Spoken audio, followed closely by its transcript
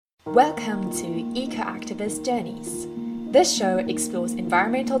Welcome to Eco-Activist Journeys. This show explores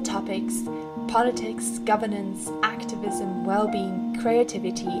environmental topics, politics, governance, activism, well-being,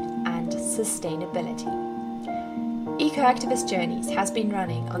 creativity, and sustainability. Eco-Activist Journeys has been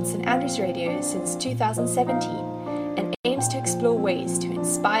running on St Andrews Radio since 2017 and aims to explore ways to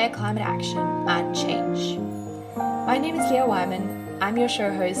inspire climate action and change. My name is Leah Wyman, I'm your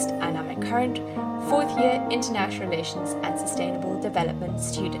show host, and I'm a current fourth-year International Relations and Sustainable Development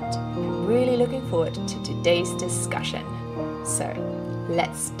student. I'm really looking forward to today's discussion. So,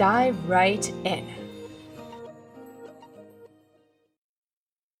 let's dive right in.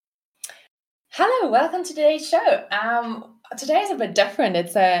 Hello, welcome to today's show. Today is a bit different.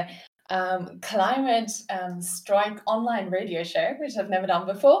 It's a climate strike online radio show, which I've never done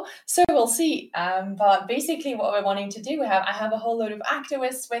before. So we'll see. But basically, what we're wanting to do, I have a whole load of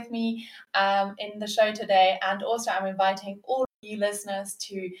activists with me in the show today, and also I'm inviting all of you listeners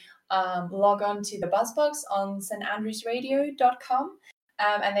to log on to the Buzzbox on standrewsradio.com,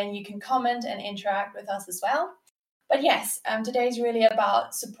 and then you can comment and interact with us as well. But yes, today is really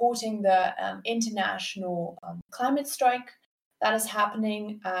about supporting the international climate strike that is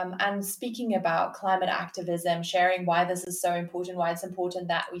happening, and speaking about climate activism, sharing why this is so important, why it's important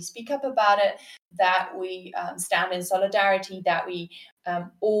that we speak up about it, that we stand in solidarity, that we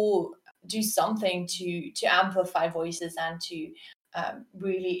all do something to amplify voices and to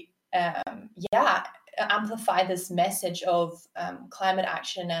really amplify this message of climate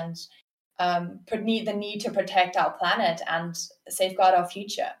action and the need to protect our planet and safeguard our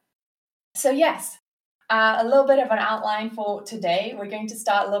future. So yes, a little bit of an outline for today. We're going to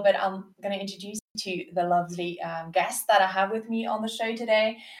start a little bit. I'm going to introduce you to the lovely guests that I have with me on the show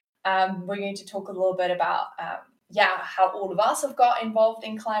today. We're going to talk a little bit about how all of us have got involved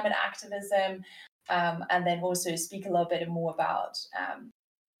in climate activism, and then also speak a little bit more about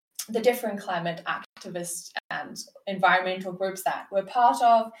the different climate activists and environmental groups that we're part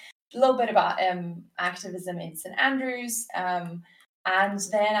of. A little bit about activism in St Andrews, and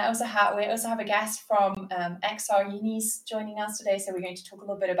then we also have a guest from XR Unis joining us today. So we're going to talk a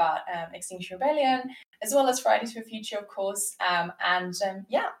little bit about Extinction Rebellion, as well as Fridays for Future, of course.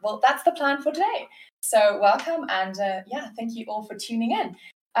 Well, that's the plan for today. So welcome, and thank you all for tuning in.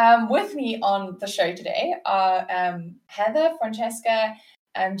 With me on the show today are Heather, Francesca,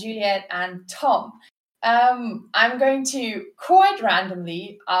 Juliet, and Tom. I'm going to quite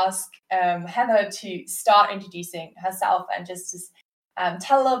randomly ask Heather to start introducing herself and just to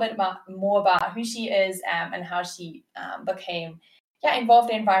tell a little bit more about who she is and how she became involved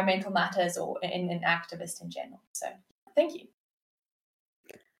in environmental matters or in an activist in general. So thank you.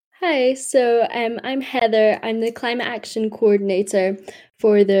 Hi, so I'm Heather. I'm the Climate Action Coordinator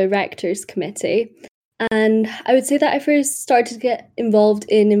for the Rectors Committee. And I would say that I first started to get involved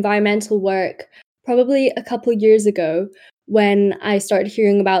in environmental work probably a couple of years ago when I started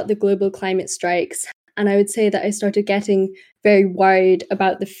hearing about the global climate strikes. And I would say that I started getting very worried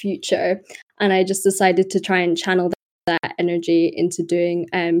about the future. And I just decided to try and channel that energy into doing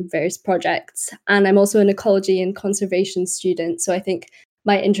various projects. And I'm also an ecology and conservation student. So I think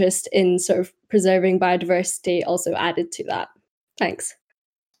my interest in sort of preserving biodiversity also added to that. Thanks.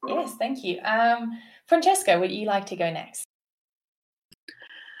 Yes, thank you. Francesca, would you like to go next?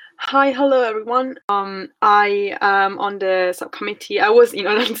 Hi, hello everyone. I am on the subcommittee. I was in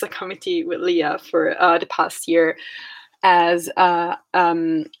a subcommittee with Leah for the past year as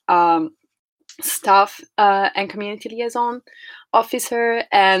staff and community liaison officer,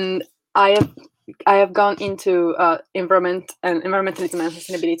 and I have gone into environmentalism and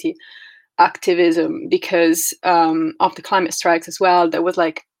sustainability activism because of the climate strikes as well. That was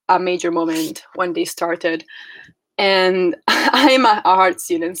like a major moment when they started. And I'm an art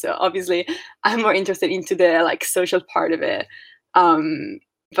student, so obviously I'm more interested into the social part of it.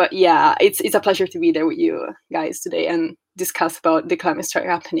 But yeah, it's a pleasure to be there with you guys today and discuss about the climate strike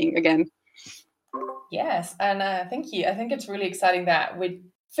happening again. Yes, and thank you. I think it's really exciting that we're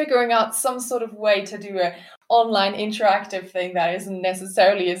figuring out some sort of way to do an online interactive thing that isn't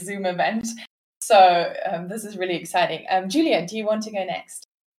necessarily a Zoom event. So this is really exciting. Juliet, do you want to go next?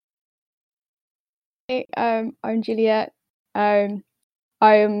 Hey, I'm Juliet. I'm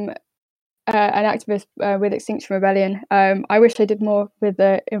an activist with Extinction Rebellion. I wish I did more with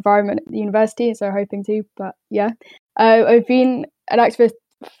the environment at the university, so I'm hoping to, but yeah. I've been an activist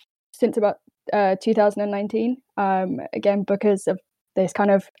since about 2019, again, because of this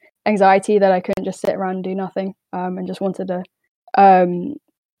kind of anxiety that I couldn't just sit around and do nothing, and just wanted to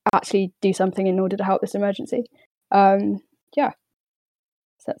actually do something in order to help this emergency. So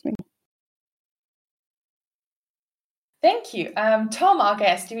that's me. Thank you. Tom, our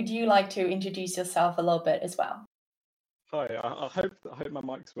guest, would you like to introduce yourself a little bit as well? Hi, I hope my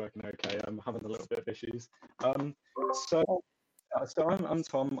mic's working okay. I'm having a little bit of issues. So I'm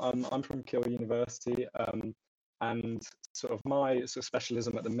Tom. I'm from Keele University, and sort of my sort of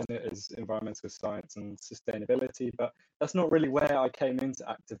specialism at the minute is environmental science and sustainability. But that's not really where I came into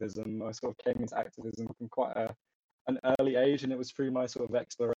activism. I sort of came into activism from quite an early age, and it was through my sort of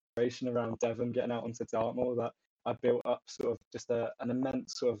exploration around Devon, getting out onto Dartmoor, that I built up sort of just an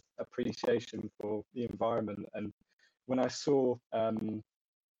immense sort of appreciation for the environment. And when I saw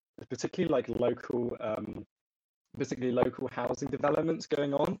particularly like local housing developments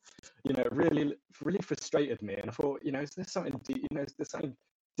going on, it really frustrated me. And I thought, is there something deep, is there something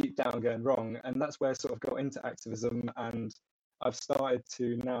deep down going wrong? And that's where I sort of got into activism, and I've started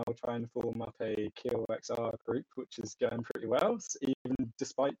to now try and form up a Keele XR group, which is going pretty well, even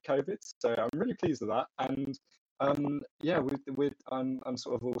despite COVID. So I'm really pleased with that. And I'm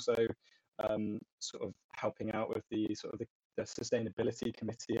sort of also sort of helping out with the sort of the sustainability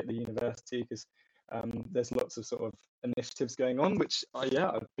committee at the university, because there's lots of sort of initiatives going on, which I'd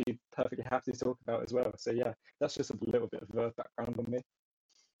be perfectly happy to talk about as well. So yeah, that's just a little bit of a background on me.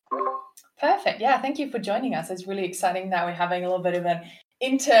 Perfect. Yeah, thank you for joining us. It's really exciting that we're having a little bit of an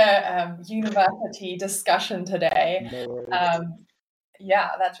inter-university discussion today. No worries. Yeah,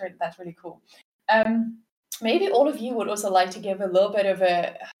 that's really cool. Maybe all of you would also like to give a little bit of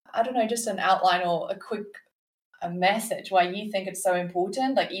just an outline or a quick message why you think it's so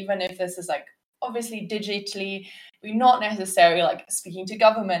important. Like, even if this is like obviously digitally, we're not necessarily like speaking to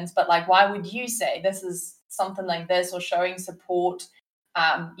governments, but like, why would you say this is something like this, or showing support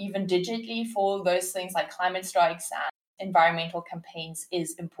even digitally for those things like climate strikes and environmental campaigns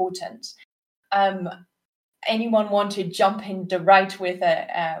is important? Anyone want to jump in with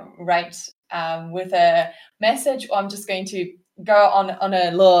a message, or I'm just going to go on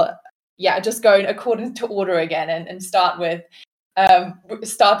a little, just go in accordance to order again and start with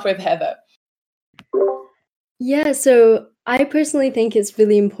Heather. Yeah, so I personally think it's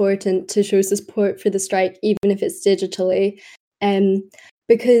really important to show support for the strike, even if it's digitally,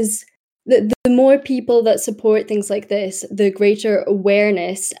 because the more people that support things like this, the greater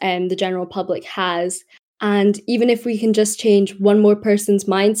awareness the general public has. And even if we can just change one more person's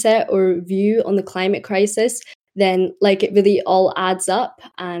mindset or view on the climate crisis, then like it really all adds up.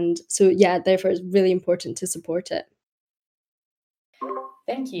 And so, yeah, therefore it's really important to support it.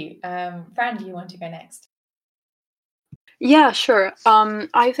 Thank you. Fran, do you want to go next? Yeah, sure.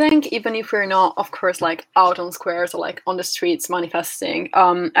 I think even if we're not, of course, like out on squares or like on the streets manifesting,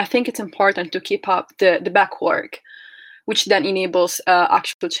 I think it's important to keep up the back work, which then enables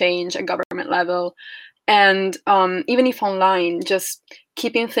actual change at government level. And even if online, just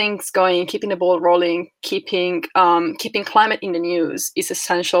keeping things going, keeping the ball rolling, keeping climate in the news is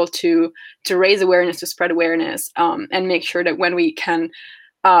essential to raise awareness, to spread awareness, and make sure that when we can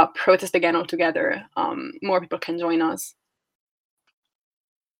protest again all together, more people can join us.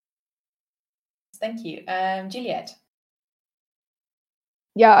 Thank you. Juliet?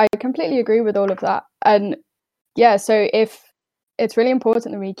 Yeah, I completely agree with all of that. And yeah, so if it's really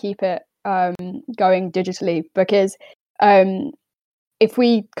important that we keep it going digitally, because if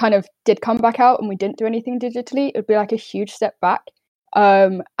we kind of did come back out and we didn't do anything digitally, it would be like a huge step back.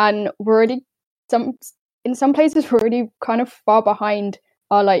 And we're already in some places we're already kind of far behind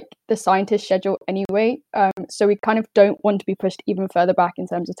our like the scientist schedule anyway. So we kind of don't want to be pushed even further back in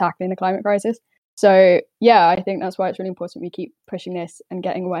terms of tackling the climate crisis. So yeah, I think that's why it's really important we keep pushing this and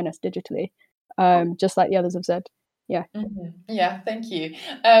getting awareness digitally, just like the others have said. Yeah. Mm-hmm. Yeah, thank you.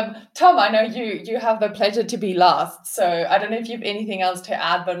 Tom, I know you have the pleasure to be last, so I don't know if you have anything else to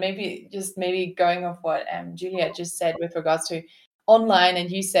add, but maybe going off what Juliet just said with regards to online,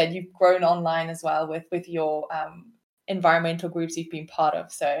 and you said you've grown online as well with your environmental groups you've been part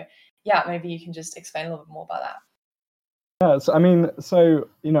of. So yeah, maybe you can just explain a little bit more about that. Yeah, so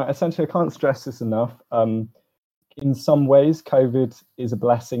essentially, I can't stress this enough. In some ways, COVID is a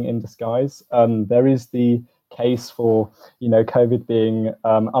blessing in disguise. There is the case for COVID being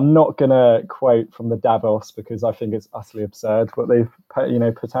I'm not gonna quote from the Davos because I think it's utterly absurd what they've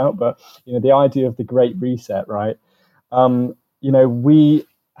put out, but the idea of the Great Reset, right? We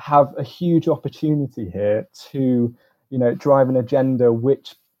have a huge opportunity here to drive an agenda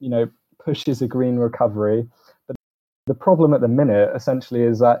which pushes a green recovery. But the problem at the minute essentially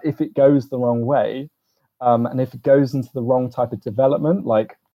is that if it goes the wrong way, and if it goes into the wrong type of development,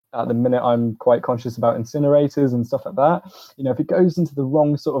 like at the minute I'm quite conscious about incinerators and stuff like that, if it goes into the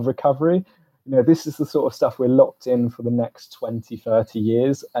wrong sort of recovery, this is the sort of stuff we're locked in for the next 20, 30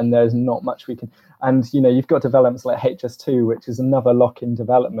 years, and there's not much we can. And you've got developments like HS2, which is another lock-in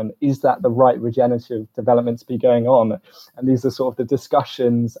development. Is that the right regenerative development to be going on? And these are sort of the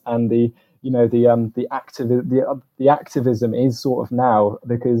discussions and the activism is sort of now,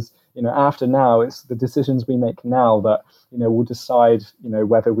 because after now, it's the decisions we make now that will decide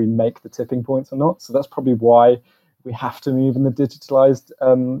whether we make the tipping points or not. So that's probably why we have to move in the digitalized.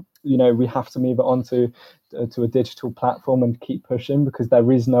 We have to move it onto to a digital platform and keep pushing, because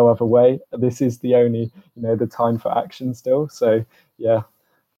there is no other way. This is the only the time for action still. So yeah.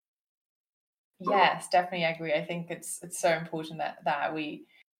 Yes, definitely agree. I think it's so important that we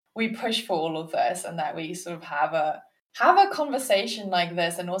push for all of this, and that we sort of have a conversation like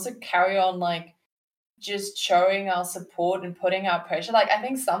this, and also carry on like just showing our support and putting our pressure. Like, I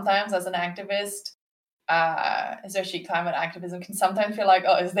think sometimes as an activist, especially climate activism, can sometimes feel like,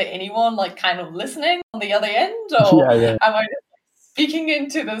 oh, is there anyone like kind of listening on the other end, or am I just speaking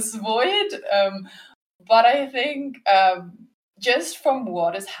into this void? But I think just from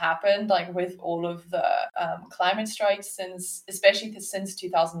what has happened, like with all of the climate strikes especially since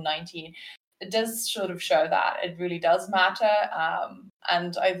 2019, it does sort of show that it really does matter.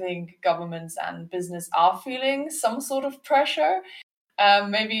 And I think governments and business are feeling some sort of pressure.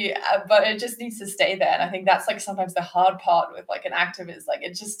 Maybe, but it just needs to stay there. And I think that's like sometimes the hard part with like an activist. Like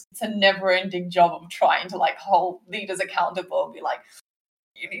it's a never-ending job of trying to like hold leaders accountable and be like,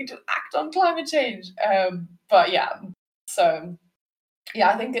 you need to act on climate change. But yeah, so yeah,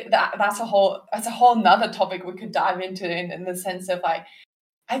 I think that's a whole nother topic we could dive into in the sense of like,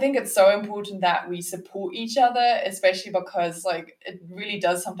 I think it's so important that we support each other, especially because like it really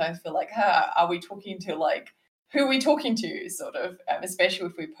does sometimes feel like, are we talking to like, who are we talking to, sort of, especially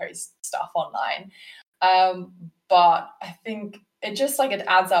if we post stuff online. But I think it just like it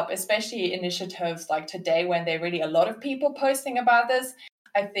adds up, especially initiatives like today when there are really a lot of people posting about this.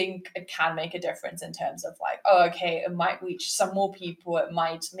 I think it can make a difference in terms of like, oh, okay, it might reach some more people. It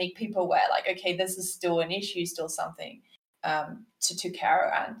might make people aware, like, okay, this is still an issue, still something to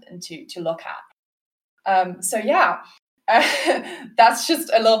care and to look at. So yeah, that's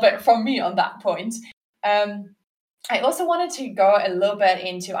just a little bit from me on that point. I also wanted to go a little bit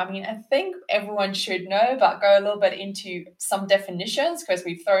into, I mean, I think everyone should know, but go a little bit into some definitions, because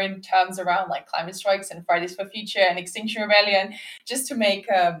we've thrown terms around like climate strikes and Fridays for Future and Extinction Rebellion, just to make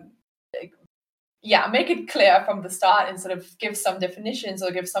it clear from the start and sort of give some definitions or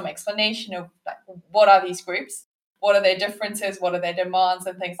give some explanation of like, what are these groups, what are their differences, what are their demands,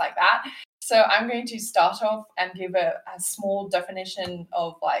 and things like that. So I'm going to start off and give a small definition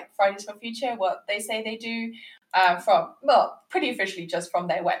of like Fridays for Future, what they say they do, pretty officially just from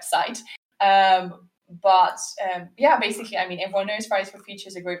their website. Basically, I mean, everyone knows Fridays for Future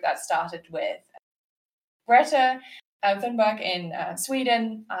is a group that started with Greta Thunberg in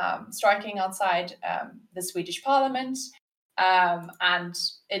Sweden, striking outside the Swedish parliament. And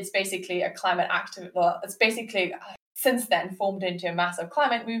it's basically a climate active. Well, it's basically since then formed into a massive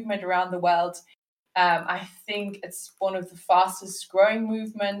climate movement around the world. I think it's one of the fastest growing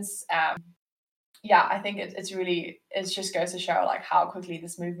movements. I think it really just goes to show like how quickly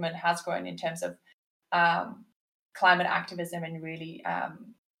this movement has grown in terms of climate activism and really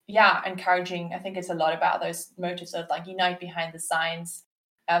encouraging. I think it's a lot about those motives of like unite behind the science.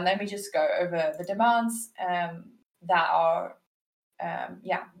 Let me just go over the demands that are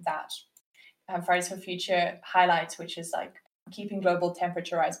Fridays for Future highlights, which is like keeping global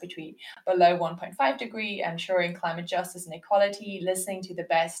temperature rise below 1.5 degree, ensuring climate justice and equality, listening to the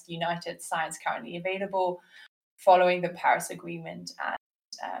best united science currently available, following the Paris Agreement, and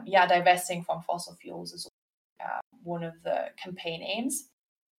divesting from fossil fuels is one of the campaign aims.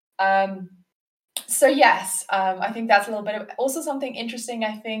 So yes, I think that's a little bit of also something interesting,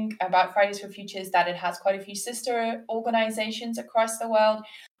 I think, about Fridays for Future is that it has quite a few sister organizations across the world.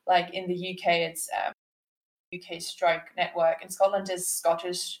 Like in the UK, it's UK Strike Network. In Scotland is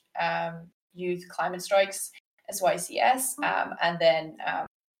Scottish Youth Climate Strikes, SYCS. And then,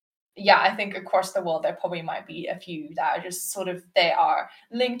 I think across the world, there probably might be a few that are just sort of, they are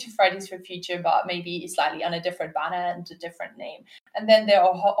linked to Fridays for Future, but maybe slightly on a different banner and a different name. And then there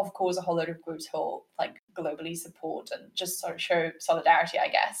are, of course, a whole load of groups who like globally support and just sort of show solidarity, I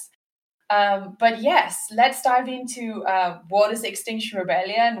guess. But yes, let's dive into what is Extinction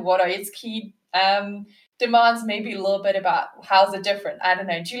Rebellion, what are its key demands, maybe a little bit about how's it different. I don't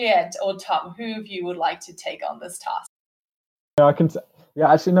know, Juliet or Tom, who of you would like to take on this task? I'll just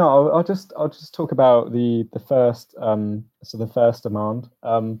talk about the first the first demand.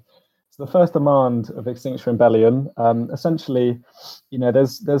 So the first demand of Extinction Rebellion, essentially,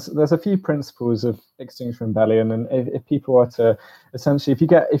 there's a few principles of Extinction Rebellion, and if people are to essentially,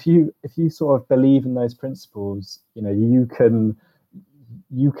 if you sort of believe in those principles, you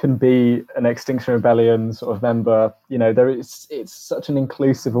can be an Extinction Rebellion sort of member. It's such an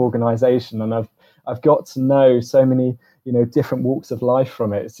inclusive organization, and I've got to know so many different walks of life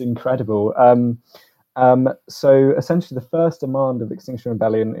from it. It's incredible. So essentially, the first demand of Extinction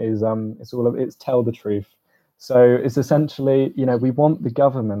Rebellion is it's tell the truth. So it's essentially, we want the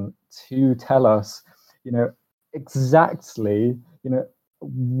government to tell us, exactly,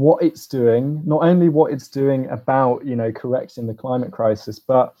 what it's doing, not only what it's doing about, correcting the climate crisis,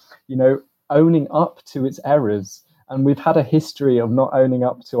 but, owning up to its errors. And we've had a history of not owning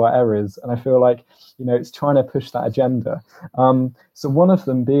up to our errors. And I feel like, it's trying to push that agenda. So one of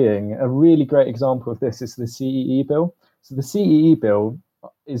them being a really great example of this is the CEE bill. So the CEE bill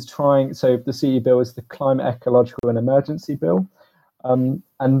the CEE bill is the Climate Ecological and Emergency Bill. And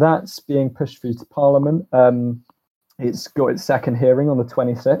that's being pushed through to Parliament. It's got its second hearing on the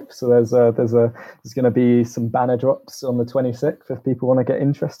 26th. So there's going to be some banner drops on the 26th if people want to get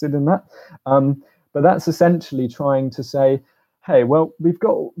interested in that. But that's essentially trying to say, hey, well,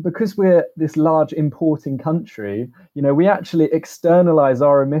 because we're this large importing country, we actually externalize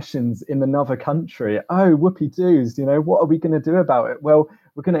our emissions in another country. Oh, whoopee doos, what are we going to do about it? Well,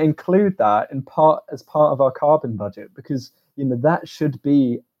 we're going to include that as part of our carbon budget, because, that should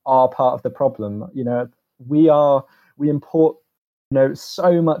be our part of the problem. We import,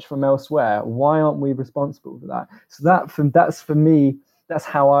 so much from elsewhere. Why aren't we responsible for that? So that's for me, that's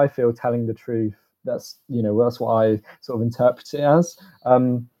how I feel telling the truth. That's what I sort of interpret it as.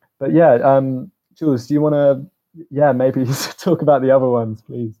 But yeah, Jules, do you want to maybe talk about the other ones,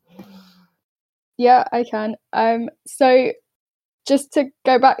 please? Yeah, I can. So just to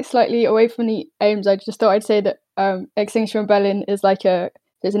go back slightly away from the aims, I just thought I'd say that Extinction Rebellion is like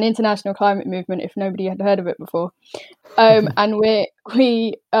there's an international climate movement if nobody had heard of it before. And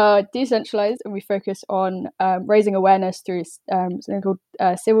we are decentralized, and we focus on raising awareness through something called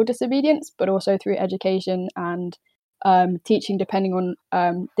civil disobedience, but also through education and teaching, depending on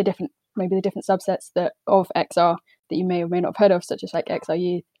the different subsets of XR that you may or may not have heard of, such as like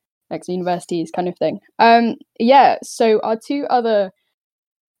XR universities kind of thing. So our two other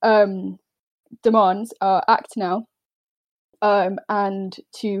demands are act now and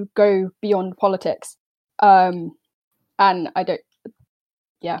to go beyond politics. And I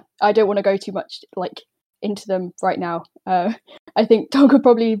don't want to go too much into them right now. I think Tom could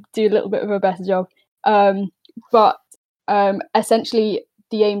probably do a little bit of a better job. But essentially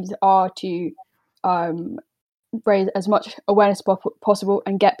the aims are to raise as much awareness possible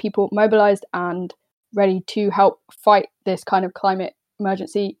and get people mobilized and ready to help fight this kind of climate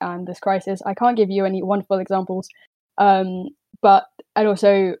emergency and this crisis. I can't give you any wonderful examples, but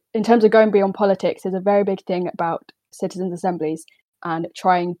also in terms of going beyond politics, there's a very big thing about citizens' assemblies and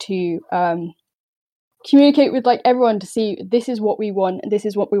trying to communicate with everyone to see this is what we want, this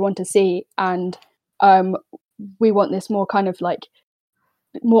is what we want to see, and we want this more kind of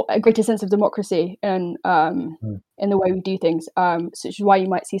a greater sense of democracy and in the way we do things, which is why you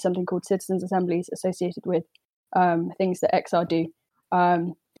might see something called citizens' assemblies associated with things that XR do.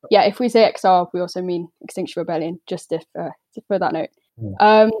 If we say XR, we also mean Extinction Rebellion, just for that note.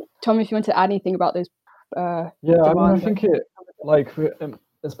 Tom, if you want to add anything about those I think it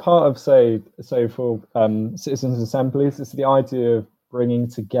as part of for citizens' assemblies, it's the idea of bringing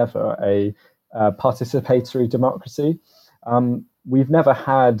together a participatory democracy. We've never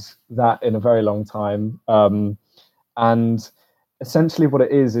had that in a very long time. And essentially what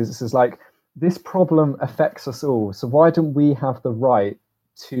it is this problem affects us all. So why don't we have the right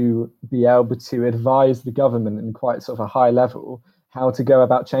to be able to advise the government in quite sort of a high level how to go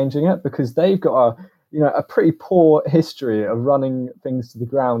about changing it? Because they've got a pretty poor history of running things to the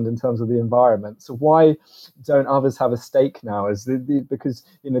ground in terms of the environment. So why don't others have a stake now? Because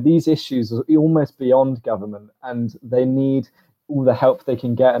these issues are almost beyond government, and they need all the help they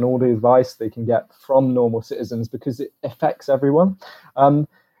can get and all the advice they can get from normal citizens, because it affects everyone.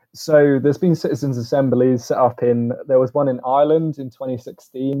 So there's been citizens' assemblies set up there was one in Ireland in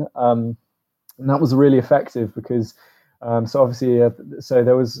 2016, and that was really effective because so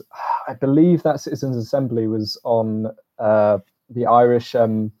there was, I believe that citizens' assembly was on the Irish,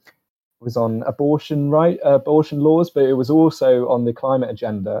 was on abortion laws, but it was also on the climate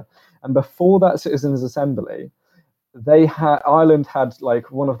agenda. And before that citizens' assembly, Ireland had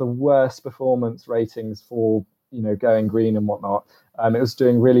one of the worst performance ratings for going green and whatnot. It was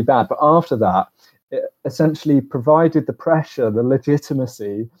doing really bad. But after that, it essentially provided the pressure, the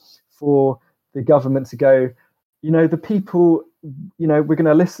legitimacy for the government to go, the people, we're going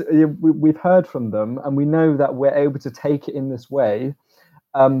to listen, we've heard from them, and we know that we're able to take it in this way,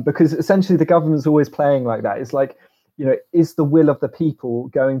 because essentially the government's always playing like that. It's like, is the will of the people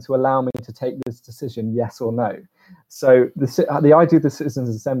going to allow me to take this decision, yes or no? So the idea of the Citizens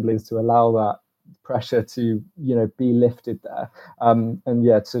Assembly is to allow that pressure to, be lifted there,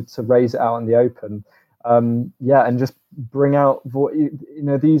 to raise it out in the open, and just bring out,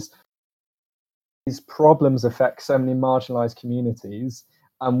 these problems affect so many marginalized communities,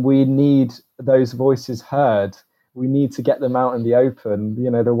 and we need those voices heard. We need to get them out in the open,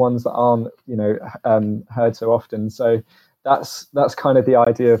 the ones that aren't, heard so often. So that's kind of the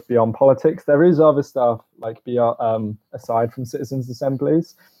idea of Beyond Politics. There is other stuff like aside from citizens'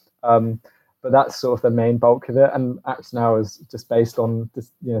 assemblies, but that's sort of the main bulk of it. And Act Now is just based on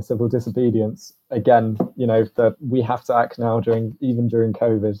civil disobedience. Again, that we have to act now even during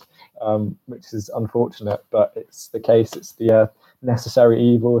COVID, which is unfortunate, but it's the case. It's the necessary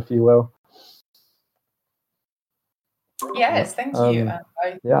evil, if you will. Yes, thank you.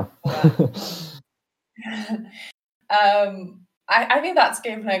 Yeah. I think that's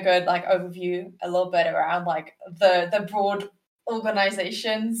given a good overview a little bit around the broad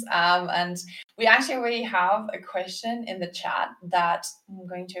organizations, and we actually already have a question in the chat that I'm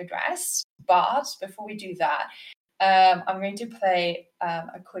going to address. But before we do that, I'm going to play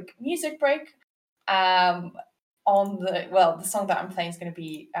a quick music break. The song that I'm playing is going to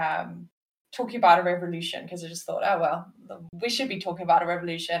be talking about a revolution, because I just thought, we should be talking about a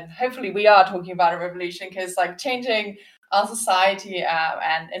revolution. Hopefully we are talking about a revolution, because changing our society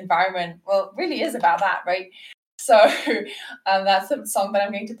and environment, really is about that, right? So that's the song that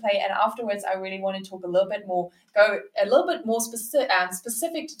I'm going to play, and afterwards I really want to talk go a little bit more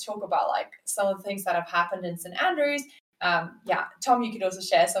specific to talk about some of the things that have happened in St Andrews. Tom, you could also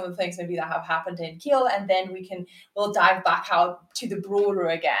share some of the things maybe that have happened in Kiel, and then we'll dive back out to the broader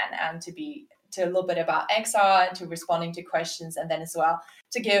again, and to a little bit about XR, and to responding to questions, and then as well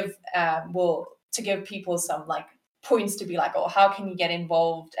to give people some points to be how can you get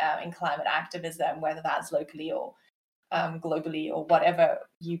involved in climate activism, whether that's locally or globally or whatever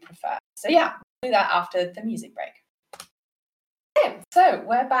you prefer. So we'll do that after the music break. Okay, so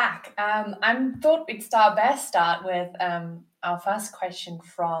we're back. I thought we'd start with our first question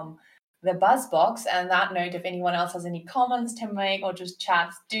from the Buzzbox. And that note, if anyone else has any comments to make or just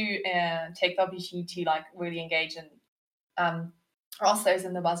chats, do take the opportunity to really engage and ask those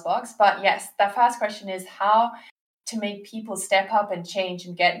in the Buzzbox. But yes, the first question is how to make people step up and change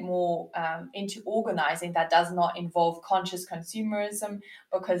and get more into organizing that does not involve conscious consumerism,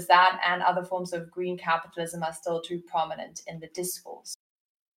 because that and other forms of green capitalism are still too prominent in the discourse.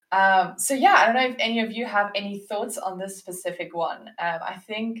 I don't know if any of you have any thoughts on this specific one. I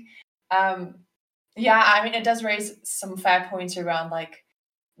think, it does raise some fair points around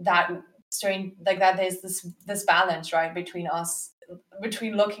that there's this balance, right, between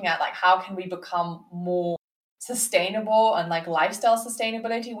looking at how can we become more sustainable and lifestyle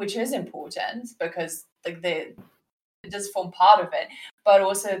sustainability, which is important because it does form part of it, but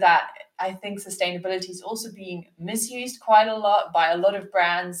also that I think sustainability is also being misused quite a lot by a lot of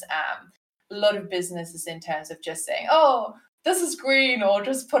brands, a lot of businesses, in terms of just saying, oh, this is green, or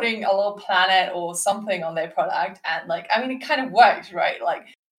just putting a little planet or something on their product, and it kind of works, right?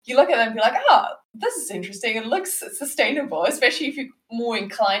 You look at them and be like, oh, this is interesting, it looks sustainable, especially if you're more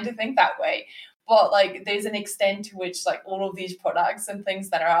inclined to think that way. But there's an extent to which all of these products and things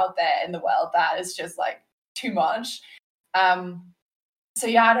that are out there in the world that is just too much. I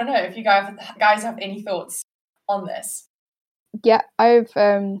don't know if you guys have any thoughts on this. I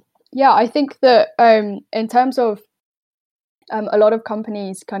think that in terms of a lot of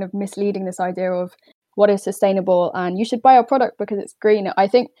companies kind of misleading this idea of what is sustainable and you should buy our product because it's green. I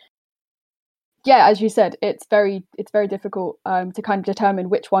think, as you said, it's very difficult to kind of determine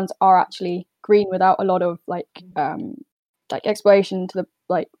which ones are actually green without a lot of exploration to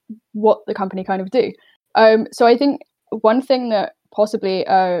the what the company kind of do. So I think one thing that's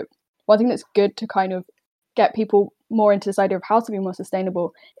good to kind of get people more into this idea of how to be more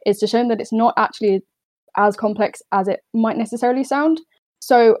sustainable is to show them that it's not actually as complex as it might necessarily sound.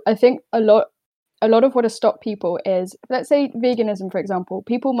 So I think a lot of what has stopped people is, let's say veganism, for example.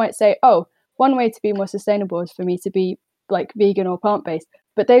 People might say, oh, one way to be more sustainable is for me to be vegan or plant-based,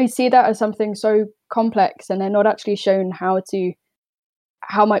 but they see that as something so complex, and they're not actually shown how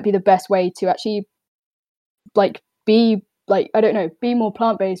might be the best way to actually be more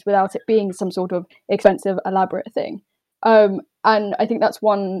plant-based without it being some sort of expensive, elaborate thing. And I think that's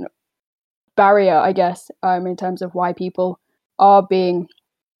one barrier, I guess, in terms of why people are being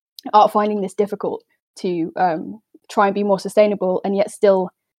are finding this difficult to try and be more sustainable and yet still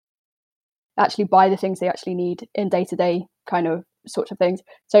actually buy the things they actually need in day-to-day kind of sorts of things.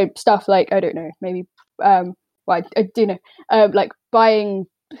 So stuff like, I don't know, maybe well, I do know, like buying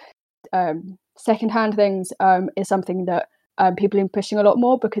secondhand things is something that people are pushing a lot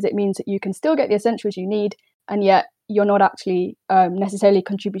more, because it means that you can still get the essentials you need, and yet you're not actually necessarily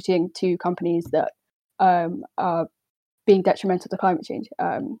contributing to companies that are being detrimental to climate change.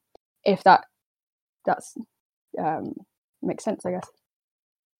 If that's makes sense, I guess.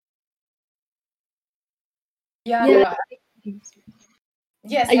 Yeah. Yeah. No,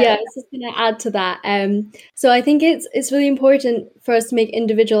 yes. Yeah, I was just going to add to that. So I think it's really important for us to make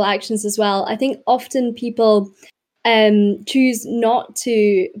individual actions as well. I think often people choose not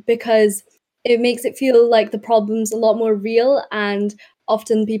to because it makes it feel like the problem's a lot more real, and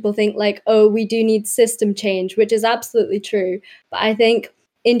often people think like, oh, we do need system change, which is absolutely true. But I think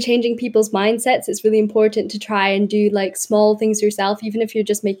in changing people's mindsets, it's really important to try and do like small things yourself, even if you're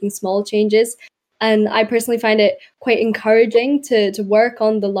just making small changes. And I personally find it quite encouraging to work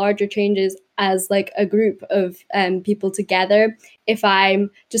on the larger changes as like a group of people together, if I'm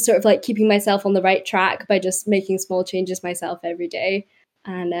just sort of like keeping myself on the right track by just making small changes myself every day.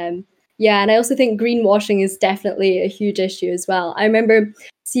 And yeah, and I also think greenwashing is definitely a huge issue as well. I remember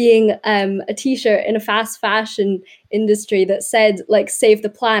seeing a t-shirt in a fast fashion industry that said like "Save the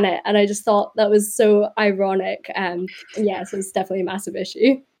Planet," and I just thought that was so ironic. Yeah, so it's definitely a massive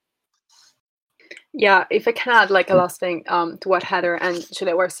issue. Yeah, if I can add like a last thing to what Heather and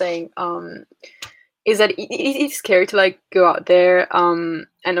Juliet were saying, is that it's scary to like go out there and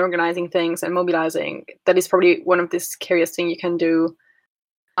organizing things and mobilizing. That is probably one of the scariest things you can do.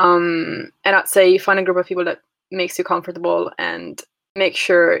 And I'd say find a group of people that makes you comfortable and make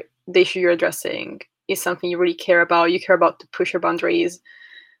sure the issue you're addressing is something you really care about. You care about to push your boundaries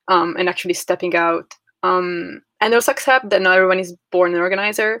and actually stepping out. And also accept that not everyone is born an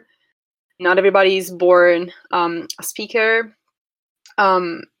organizer. Not everybody is born a speaker.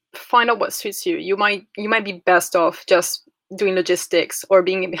 Find out what suits you. You might be best off just doing logistics or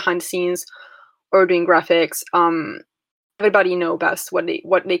being behind the scenes or doing graphics. Everybody know best what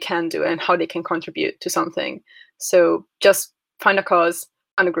they can do and how they can contribute to something. So just find a cause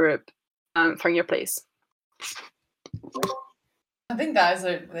and a group, find your place. I think that is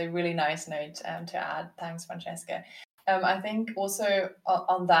a really nice note to add. Thanks, Francesca. I think also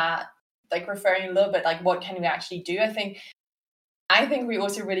on that, like referring a little bit, like what can we actually do? I think we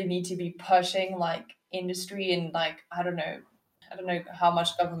also really need to be pushing like industry and like I don't know how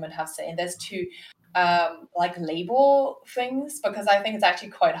much government have say in this to like label things, because I think it's actually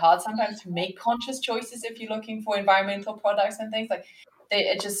quite hard sometimes to make conscious choices if you're looking for environmental products and things like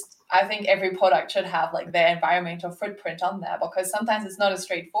I think every product should have like their environmental footprint on there, because sometimes it's not as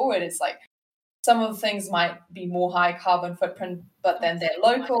straightforward. It's like some of the things might be more high carbon footprint, but then they're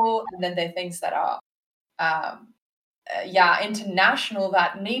local, and then there are things that are international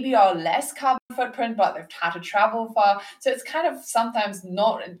that maybe are less carbon footprint, but they've had to travel far. So it's kind of sometimes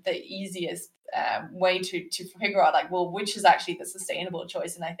not the easiest way to figure out like, well, which is actually the sustainable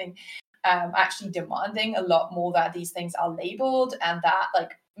choice. And I think actually demanding a lot more that these things are labeled, and that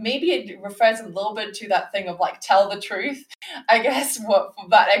like maybe it refers a little bit to that thing of like tell the truth, I guess, what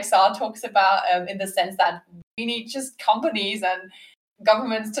that XR talks about, in the sense that we need just companies and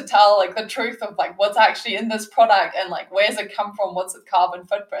governments to tell like the truth of like what's actually in this product and like where's it come from, what's its carbon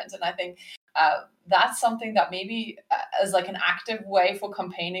footprint. And I think that's something that maybe as like an active way for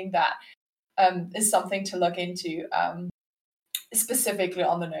campaigning that is something to look into, specifically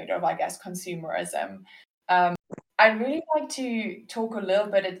on the note of, I guess, consumerism. I'd really like to talk a little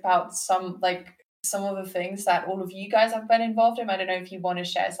bit about some of the things that all of you guys have been involved in. I don't know if you want to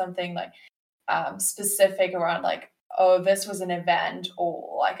share something like specific around like, oh, this was an event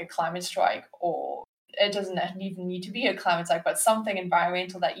or like a climate strike, or it doesn't even need to be a climate strike, but something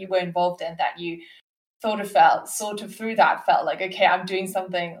environmental that you were involved in that you thought of felt like, okay, I'm doing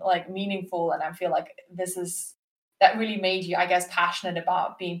something like meaningful, and I feel like that really made you, I guess, passionate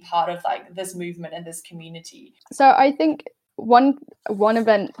about being part of like this movement and this community. So I think one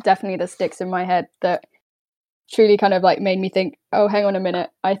event definitely that sticks in my head that truly kind of like made me think, oh, hang on a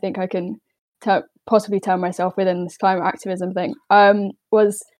minute, I think I can possibly turn myself within this climate activism thing,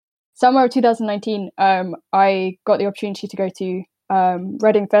 was summer of 2019. I got the opportunity to go to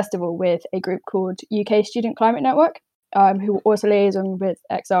Reading Festival with a group called UK Student Climate Network, who also liaison with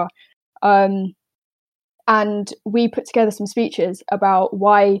XR. And we put together some speeches about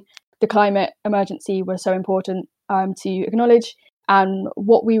why the climate emergency was so important to acknowledge, and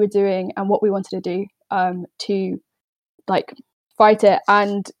what we were doing and what we wanted to do to like fight it.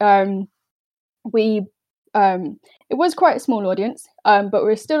 And we it was quite a small audience, but we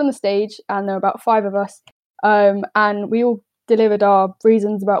were still on the stage, and there were about 5 of us, and we all delivered our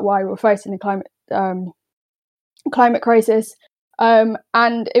reasons about why we were fighting the climate crisis.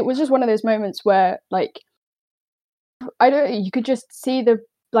 And it was just one of those moments where, like, you could just see the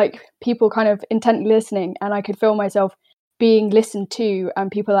people kind of intently listening, and I could feel myself being listened to, and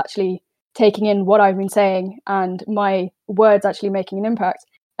people actually taking in what I've been saying, and my words actually making an impact.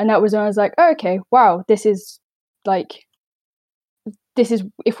 And that was when I was like, oh, okay, wow, this is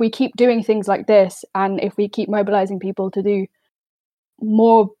if we keep doing things like this, and if we keep mobilizing people to do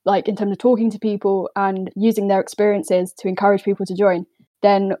more, like in terms of talking to people and using their experiences to encourage people to join,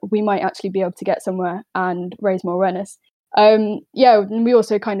 then we might actually be able to get somewhere and raise more awareness. And we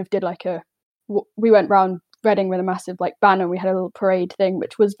also kind of did we went around Reading with a massive banner. We had a little parade thing,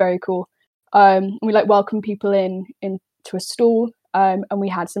 which was very cool. We welcomed people into a stall, and we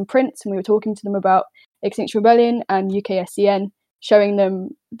had some prints, and we were talking to them about Extinction Rebellion and UKSCN, showing them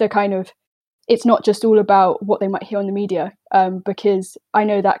the kind of, it's not just all about what they might hear on the media, because I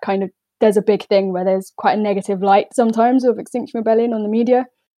know that kind of, there's a big thing where there's quite a negative light sometimes of Extinction Rebellion on the media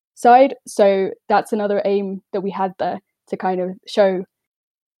side. So that's another aim that we had there, to kind of show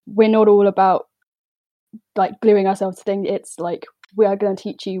we're not all about gluing ourselves to things. It's we are going to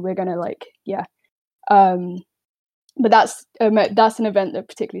teach you, we're going to but that's an event that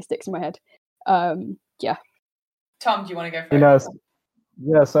particularly sticks in my head. Tom, do you want to go first?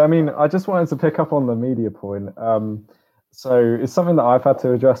 Yeah, so I mean, I just wanted to pick up on the media point. So it's something that I've had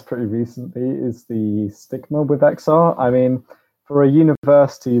to address pretty recently, is the stigma with XR. I mean, for a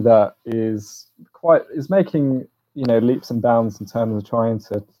university that is making leaps and bounds in terms of trying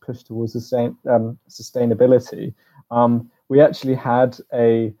to push towards sustainability, we actually had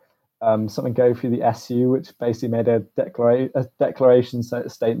something go through the SU, which basically made a declaration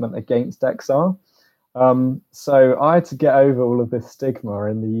statement against XR. So I had to get over all of this stigma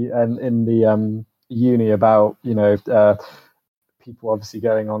in the uni about people obviously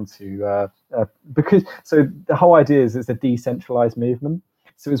going on to because the whole idea is it's a decentralized movement.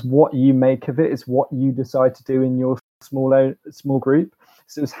 So it's what you make of it. It's what you decide to do in your small group.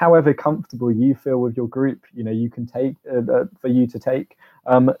 So it's however comfortable you feel with your group. You can take for you to take.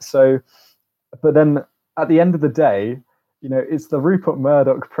 But then at the end of the day, it's the Rupert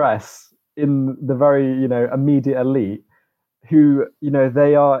Murdoch press in the very immediate elite who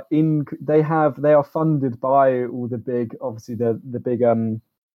they are funded by all the big, obviously the big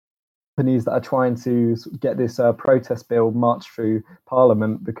companies that are trying to get this protest bill marched through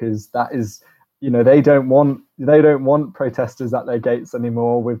Parliament, because that is they don't want protesters at their gates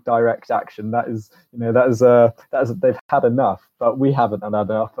anymore with direct action. That is they've had enough, but we haven't had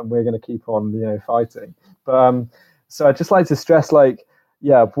enough, and we're going to keep on fighting. But so I'd just like to stress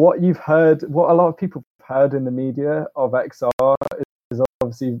what you've heard, what a lot of people have heard in the media of XR is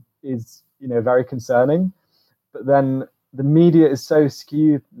obviously very concerning. But then the media is so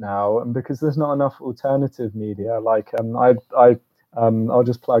skewed now, and because there's not enough alternative media, I'll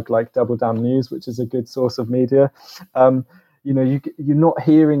just plug Double Down News, which is a good source of media. You're not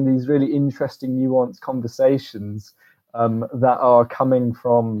hearing these really interesting, nuanced conversations that are coming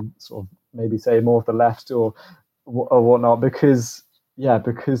from sort of maybe say more of the left or whatnot, because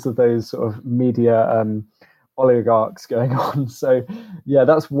of those sort of media oligarchs going on. So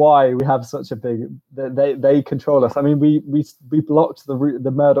that's why we have such a big, they control us. I mean, we blocked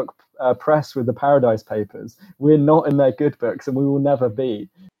the Murdoch press with the Paradise Papers. We're not in their good books, and we will never be.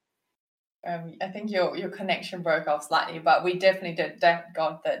 I think your connection broke off slightly, but we definitely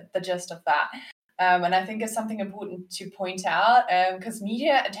got the gist of that. And I think it's something important to point out, because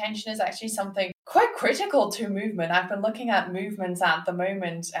media attention is actually something quite critical to movement. I've been looking at movements at the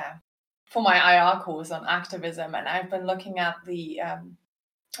moment for my IR course on activism, and I've been looking at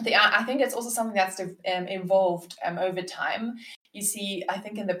I think it's also something that's evolved over time. You see, I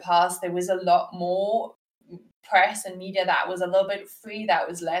think in the past there was a lot more press and media that was a little bit free, that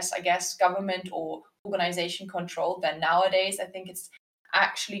was less, I guess, government or organization controlled than nowadays. I think it's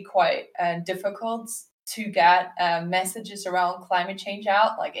actually quite difficult to get messages around climate change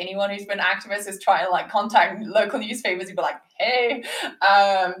out. Like anyone who's been activist is trying to contact local newspapers and be like, hey,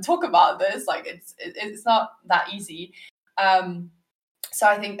 talk about this. It's not that easy. So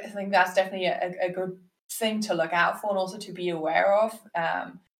I think that's definitely a good thing to look out for, and also to be aware of.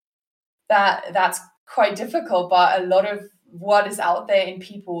 That's quite difficult, but a lot of what is out there in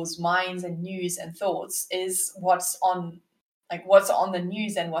people's minds and news and thoughts is what's on the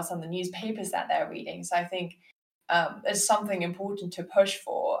news and what's on the newspapers that they're reading. So I think it's something important to push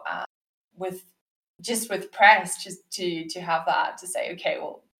for with just with press, just to have that to say, okay,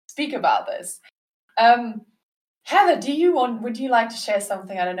 well, speak about this. Heather, would you like to share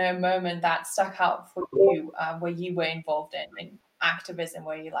something, I don't know, a moment that stuck out for you, where you were involved in activism,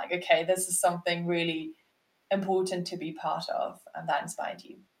 where you're like, okay, this is something really important to be part of, and that inspired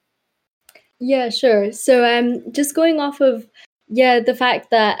you? Yeah, sure. So just going off of the fact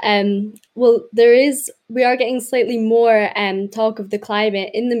that we are getting slightly more talk of the climate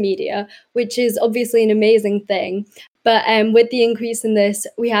in the media, which is obviously an amazing thing. But with the increase in this,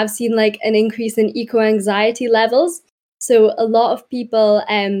 we have seen like an increase in eco-anxiety levels. So a lot of people,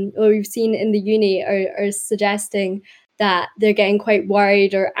 what we've seen in the uni, are suggesting that they're getting quite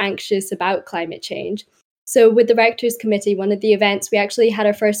worried or anxious about climate change. So with the Rectors Committee, one of the events, we actually had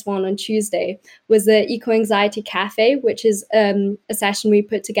our first one on Tuesday, was the Eco-Anxiety Cafe, which is a session we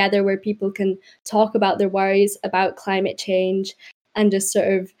put together where people can talk about their worries about climate change and just sort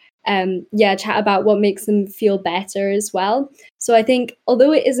of chat about what makes them feel better as well. So I think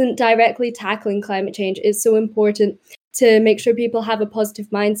although it isn't directly tackling climate change, it's so important to make sure people have a positive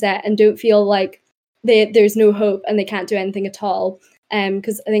mindset and don't feel like there's no hope and they can't do anything at all.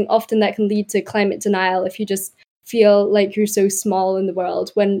 Because I think often that can lead to climate denial if you just feel like you're so small in the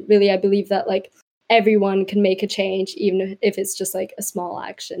world, when really I believe that like everyone can make a change, even if it's just like a small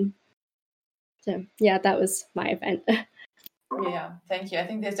action. So yeah, that was my event. Yeah, thank you. I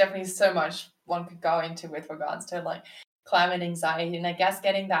think there's definitely so much one could go into with regards to like climate anxiety, and I guess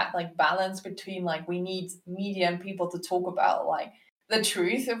getting that like balance between like we need media and people to talk about like the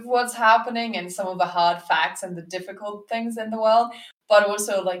truth of what's happening and some of the hard facts and the difficult things in the world, but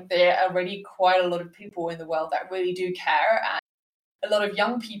also like there are already quite a lot of people in the world that really do care, and a lot of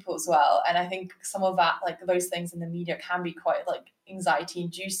young people as well. And I think some of that, like those things in the media, can be quite like anxiety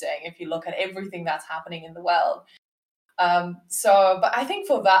inducing if you look at everything that's happening in the world. But I think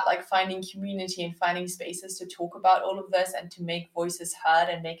for that, like finding community and finding spaces to talk about all of this and to make voices heard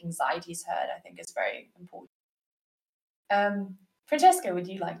and make anxieties heard, I think is very important. Francesca, would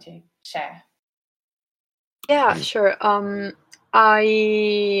you like to share? Yeah, sure.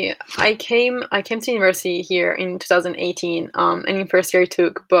 I came to university here in 2018, and in first year I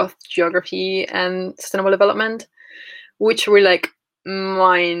took both geography and sustainable development, which were like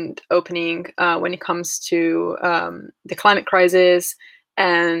mind-opening when it comes to the climate crisis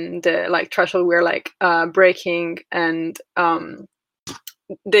and like threshold we're like breaking, and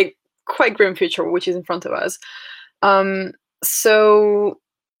the quite grim future which is in front of us. So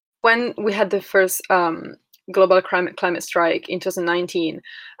when we had the first global climate strike in 2019,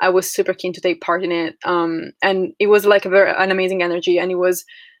 I was super keen to take part in it, and it was like an amazing energy, and it was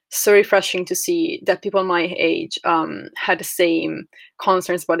so refreshing to see that people my age had the same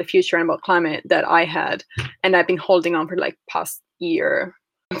concerns about the future and about climate that I had, and I've been holding on for like past year,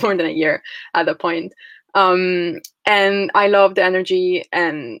 more than a year at that point. And I love the energy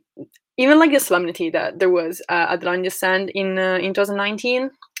and even like the solemnity that there was at the Line Descent in 2019.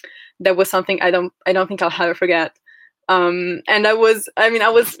 That was something I don't think I'll ever forget. And I was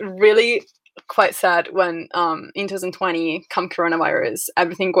really quite sad when in 2020, come coronavirus,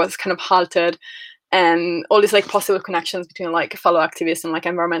 everything was kind of halted, and all these like possible connections between like fellow activists and like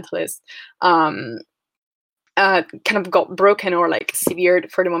environmentalists kind of got broken or like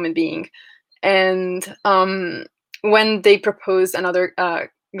severed for the moment being. And when they proposed another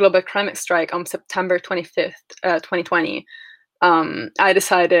global climate strike on September 25th, 2020, I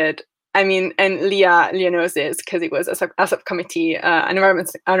decided, and Leah knows this because it was a subcommittee, an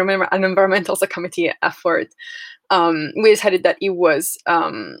environmental subcommittee effort. We decided that it was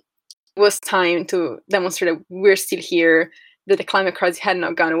time to demonstrate that we're still here, that the climate crisis had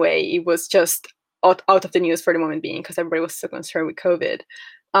not gone away. It was just out of the news for the moment being because everybody was so concerned with COVID.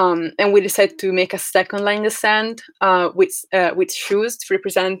 And we decided to make a second Line Descent with shoes to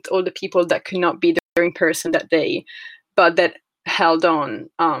represent all the people that could not be there in person that day, but that held on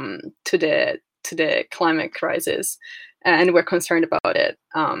to the climate crisis and were concerned about it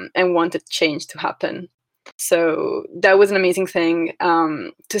and wanted change to happen. So that was an amazing thing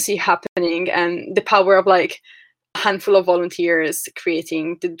to see happening, and the power of like a handful of volunteers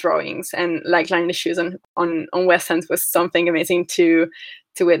creating the drawings and like lining the shoes on West End was something amazing to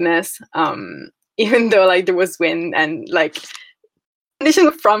witness. Even though like there was wind and like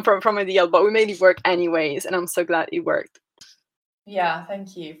conditions from ideal, but we made it work anyways, and I'm so glad it worked. Yeah,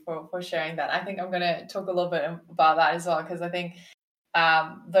 thank you for sharing that. I think I'm going to talk a little bit about that as well, because I think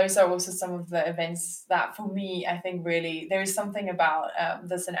those are also some of the events that for me, I think really there is something about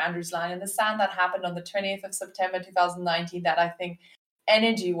the St. Andrew's Line in the Sand that happened on the 20th of September 2019 that I think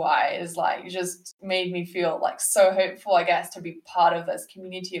energy wise, like just made me feel like so hopeful, I guess, to be part of this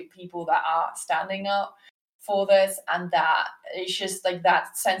community of people that are standing up for this. And that it's just like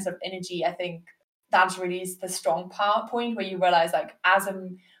that sense of energy. I think that's really the strong point where you realize, like, as a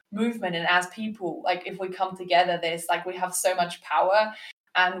movement and as people, like, if we come together, there's like, we have so much power,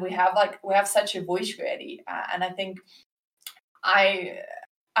 and we have such a voice, really. And I think I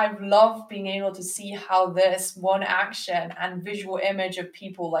love being able to see how this one action and visual image of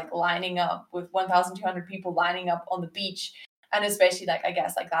people like lining up with 1,200 people lining up on the beach, and especially like, I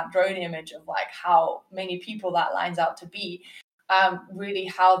guess, like that drone image of like how many people that lines out to be, really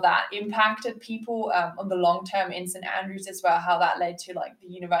how that impacted people on the long term in St Andrews as well, how that led to like the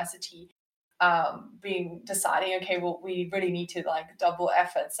university deciding, okay, well, we really need to like double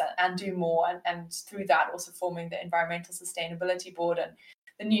efforts and do more, and through that also forming the Environmental Sustainability Board and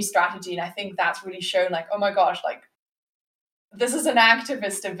the new strategy. And I think that's really shown, like, oh my gosh, like, this is an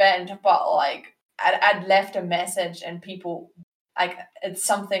activist event, but like I'd left a message, and people, like, it's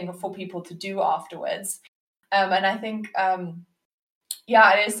something for people to do afterwards. And I think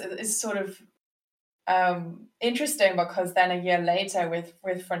it's sort of interesting, because then a year later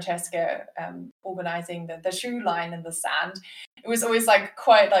with Francesca organizing the shoe line in the sand, it was always like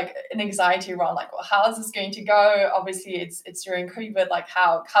quite like an anxiety around, like, well, how is this going to go? Obviously it's during COVID, like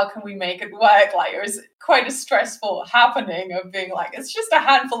how can we make it work? Like, it was quite a stressful happening of being like, it's just a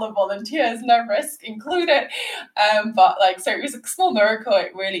handful of volunteers, no risk included, but like, so it was a small miracle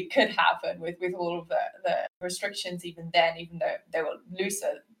it really could happen with all of the restrictions even then, even though they were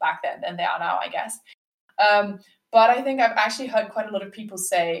looser back then than they are now, I guess. But I think I've actually heard quite a lot of people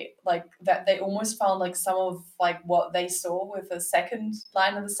say like that they almost found like some of like what they saw with the second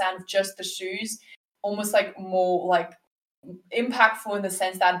line of the sand of just the shoes almost like more like impactful, in the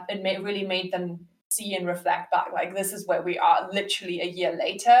sense that it really made them see and reflect back, like, this is where we are literally a year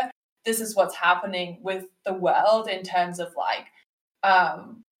later. This is what's happening with the world in terms of like,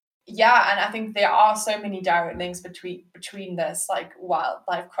 and I think there are so many direct links between this like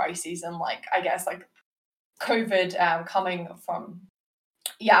wildlife crises and like, I guess, like COVID coming from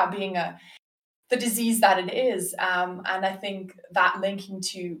being the disease that it is, and I think that linking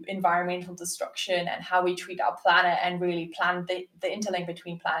to environmental destruction and how we treat our planet, and really plan the interlink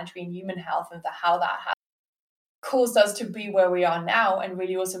between planetary and human health, and how that has caused us to be where we are now, and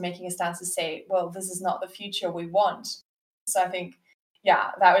really also making a stance to say, well, this is not the future we want. So I think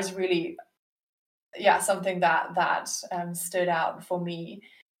that was really something that stood out for me.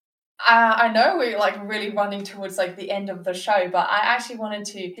 I know we're like really running towards like the end of the show, but I actually wanted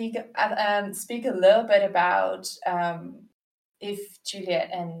to speak a little bit about if Juliet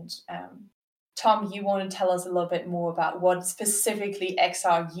and Tom, you want to tell us a little bit more about what specifically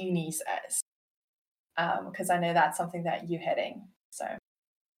XR Uni says, because I know that's something that you're heading. So,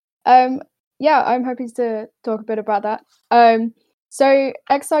 I'm happy to talk a bit about that. So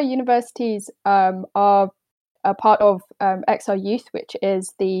XR universities are a part of XR Youth, which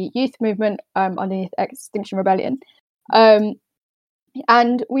is the youth movement underneath Extinction Rebellion.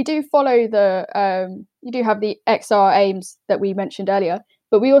 And we do follow you do have the XR aims that we mentioned earlier,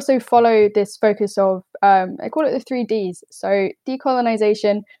 but we also follow this focus of, I call it the 3 Ds. So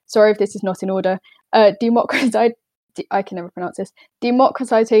decolonization, sorry if this is not in order, I can never pronounce this,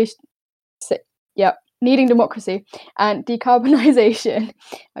 democratization, needing democracy, and decarbonization.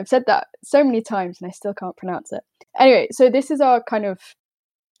 I've said that so many times and I still can't pronounce it. Anyway, so this is our kind of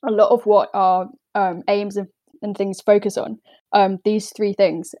a lot of what our aims and things focus on, these 3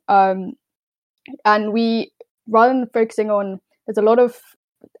 things. And we, rather than focusing on, there's a lot of,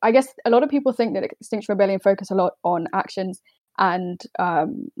 I guess a lot of people think that Extinction Rebellion focus a lot on actions and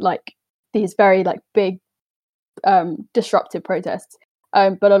like these very like big disruptive protests.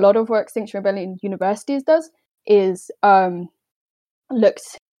 But a lot of what Extinction Rebellion Universities does is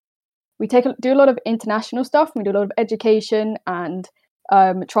we do a lot of international stuff. We do a lot of education and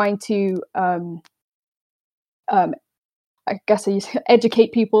trying to, I guess,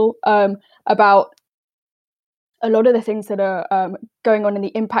 educate people about a lot of the things that are going on and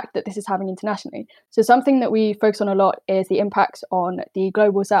the impact that this is having internationally. So something that we focus on a lot is the impacts on the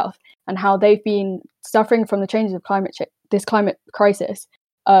global south and how they've been suffering from the changes of this climate crisis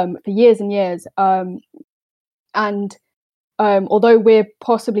for years and years. And although we're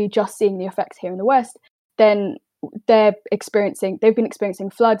possibly just seeing the effects here in the West, then they've been experiencing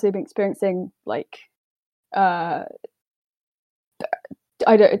floods, they've been experiencing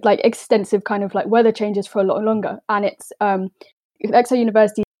extensive kind of like weather changes for a lot longer. And it's XR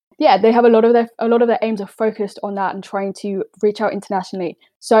University, they have a lot of their aims are focused on that and trying to reach out internationally.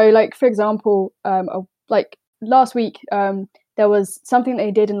 So like, for example, like last week, there there was something they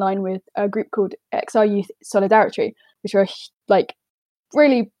did in line with a group called XR Youth Solidarity, which are like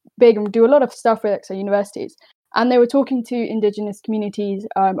really big and do a lot of stuff with XR universities. And they were talking to Indigenous communities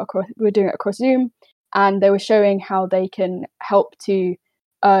we're doing it across Zoom, and they were showing how they can help to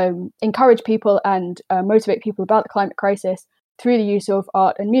encourage people and motivate people about the climate crisis through the use of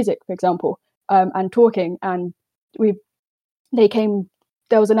art and music, for example, and talking. And there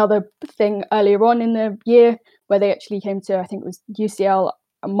was another thing earlier on in the year where they actually came to, I think it was UCL,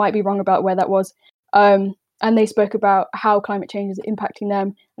 I might be wrong about where that was, and they spoke about how climate change is impacting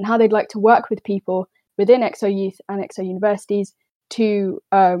them and how they'd like to work with people within XR Youth and XR universities to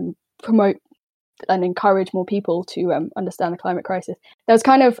promote and encourage more people to understand the climate crisis. That was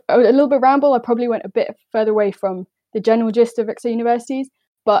kind of a little bit ramble. I probably went a bit further away from the general gist of XR universities,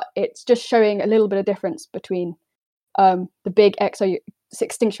 but it's just showing a little bit of difference between the big XR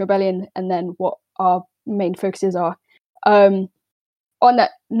Extinction Rebellion and then what our main focuses are. On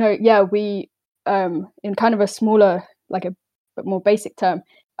that note, yeah, we in kind of a smaller, like a more basic term,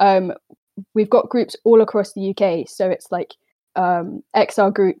 we've got groups all across the UK. So it's like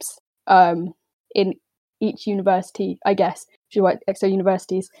XR groups in each university, I guess, if you want XR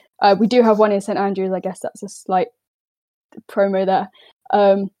universities. We do have one in St Andrews. I guess that's a slight promo there.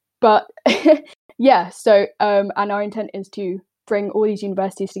 But yeah, so and our intent is to bring all these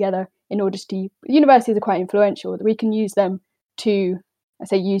universities together in order to, universities are quite influential, that we can use them to, I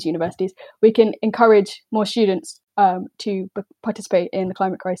say use universities, we can encourage more students to participate in the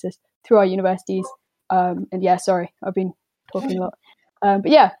climate crisis through our universities. And yeah, sorry, I've been talking a lot. But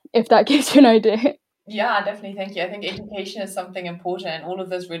yeah, if that gives you an idea. Yeah, definitely. Thank you. I think education is something important, and all of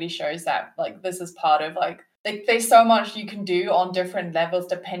this really shows that like this is part of like there's so much you can do on different levels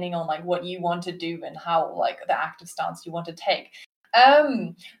depending on like what you want to do and how like the active stance you want to take.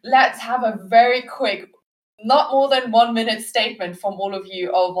 Let's have a very quick, not more than 1 minute statement from all of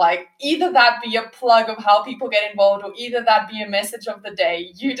you of like either that be a plug of how people get involved or either that be a message of the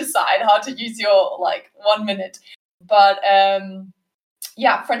day. You decide how to use your like 1 minute. But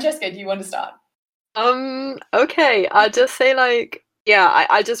yeah, Francesca, do you want to start? Okay, I'll just say like, yeah,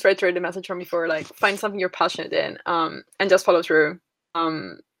 I just reiterate the message from before, like find something you're passionate in, and just follow through.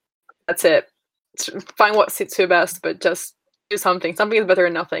 That's it. Find what suits you best, but just do something. Something is better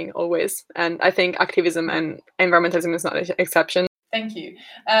than nothing, always. And I think activism and environmentalism is not an exception. Thank you.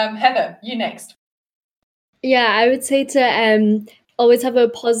 Heather, you next. Yeah, I would say to always have a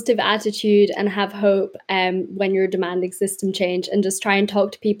positive attitude and have hope when you're demanding system change, and just try and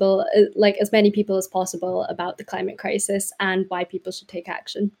talk to people, like as many people as possible, about the climate crisis and why people should take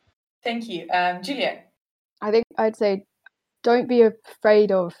action. Thank you. Julia? I think I'd say don't be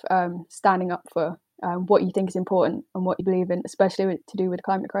afraid of standing up for what you think is important and what you believe in, especially to do with the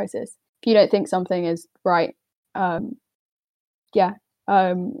climate crisis. If you don't think something is right, don't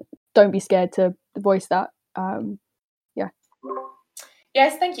be scared to voice that.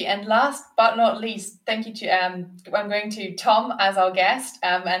 Yes, thank you. And last but not least, thank you to I'm going to Tom as our guest,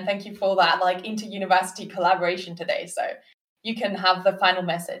 and thank you for that like inter-university collaboration today. So you can have the final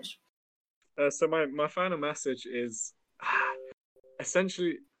message. So my final message is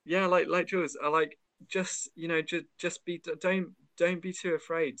essentially, yeah, like Jules, I like just don't be too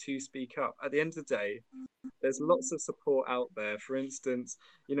afraid to speak up. At the end of the day, there's lots of support out there. For instance,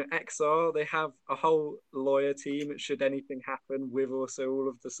 XR, they have a whole lawyer team should anything happen, with also all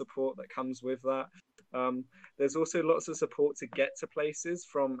of the support that comes with that. There's also lots of support to get to places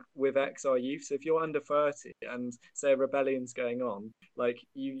with XR Youth. So if you're under 30 and say a rebellion's going on, like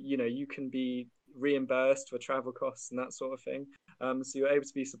you can be reimbursed for travel costs and that sort of thing. So you're able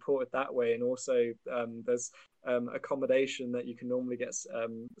to be supported that way, and also there's accommodation that you can normally get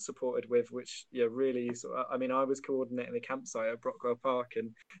supported with, which really I mean, I was coordinating the campsite at Brockwell Park,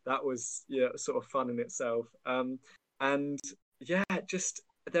 and that was sort of fun in itself. And yeah, just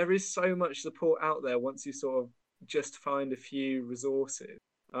there is so much support out there once you sort of just find a few resources.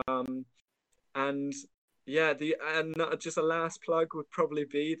 And yeah, and just a last plug would probably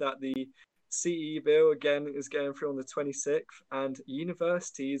be that the CE bill again is going through on the 26th, and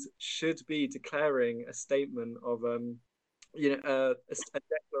universities should be declaring a statement of a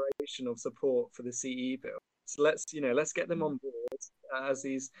declaration of support for the CE bill. So let's get them on board as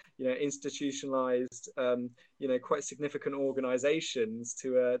these institutionalized quite significant organizations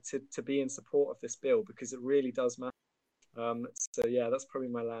to be in support of this bill, because it really does matter. So yeah, that's probably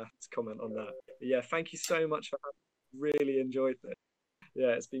my last comment on that. But yeah, thank you so much for having me. Really enjoyed this.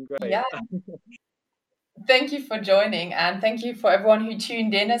 Yeah, it's been great. Yeah. Thank you for joining, and thank you for everyone who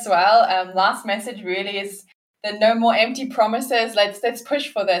tuned in as well. Last message really is the no more empty promises. Let's push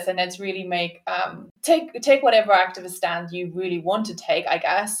for this, and let's really make take whatever activist stand you really want to take, I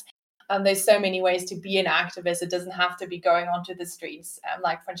guess. There's so many ways to be an activist. It doesn't have to be going onto the streets.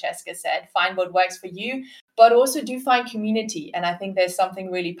 Like Francesca said, find what works for you, but also do find community. And I think there's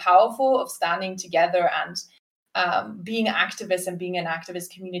something really powerful of standing together and being activists and being an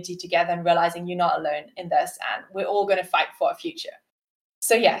activist community together and realizing you're not alone in this and we're all going to fight for a future.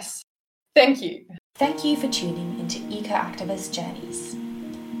 So yes, thank you. Thank you for tuning into Eco-Activist Journeys.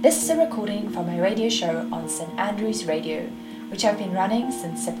 This is a recording from my radio show on St. Andrews Radio, which I've been running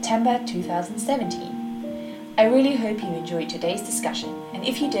since September 2017. I really hope you enjoyed today's discussion, and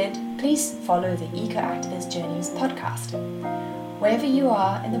if you did, please follow the Eco-Activist Journeys podcast. Wherever you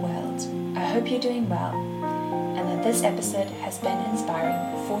are in the world, I hope you're doing well, and that this episode has been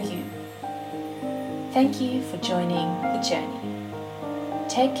inspiring for you. Thank you for joining the journey.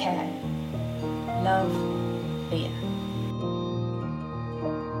 Take care. Love, Leah.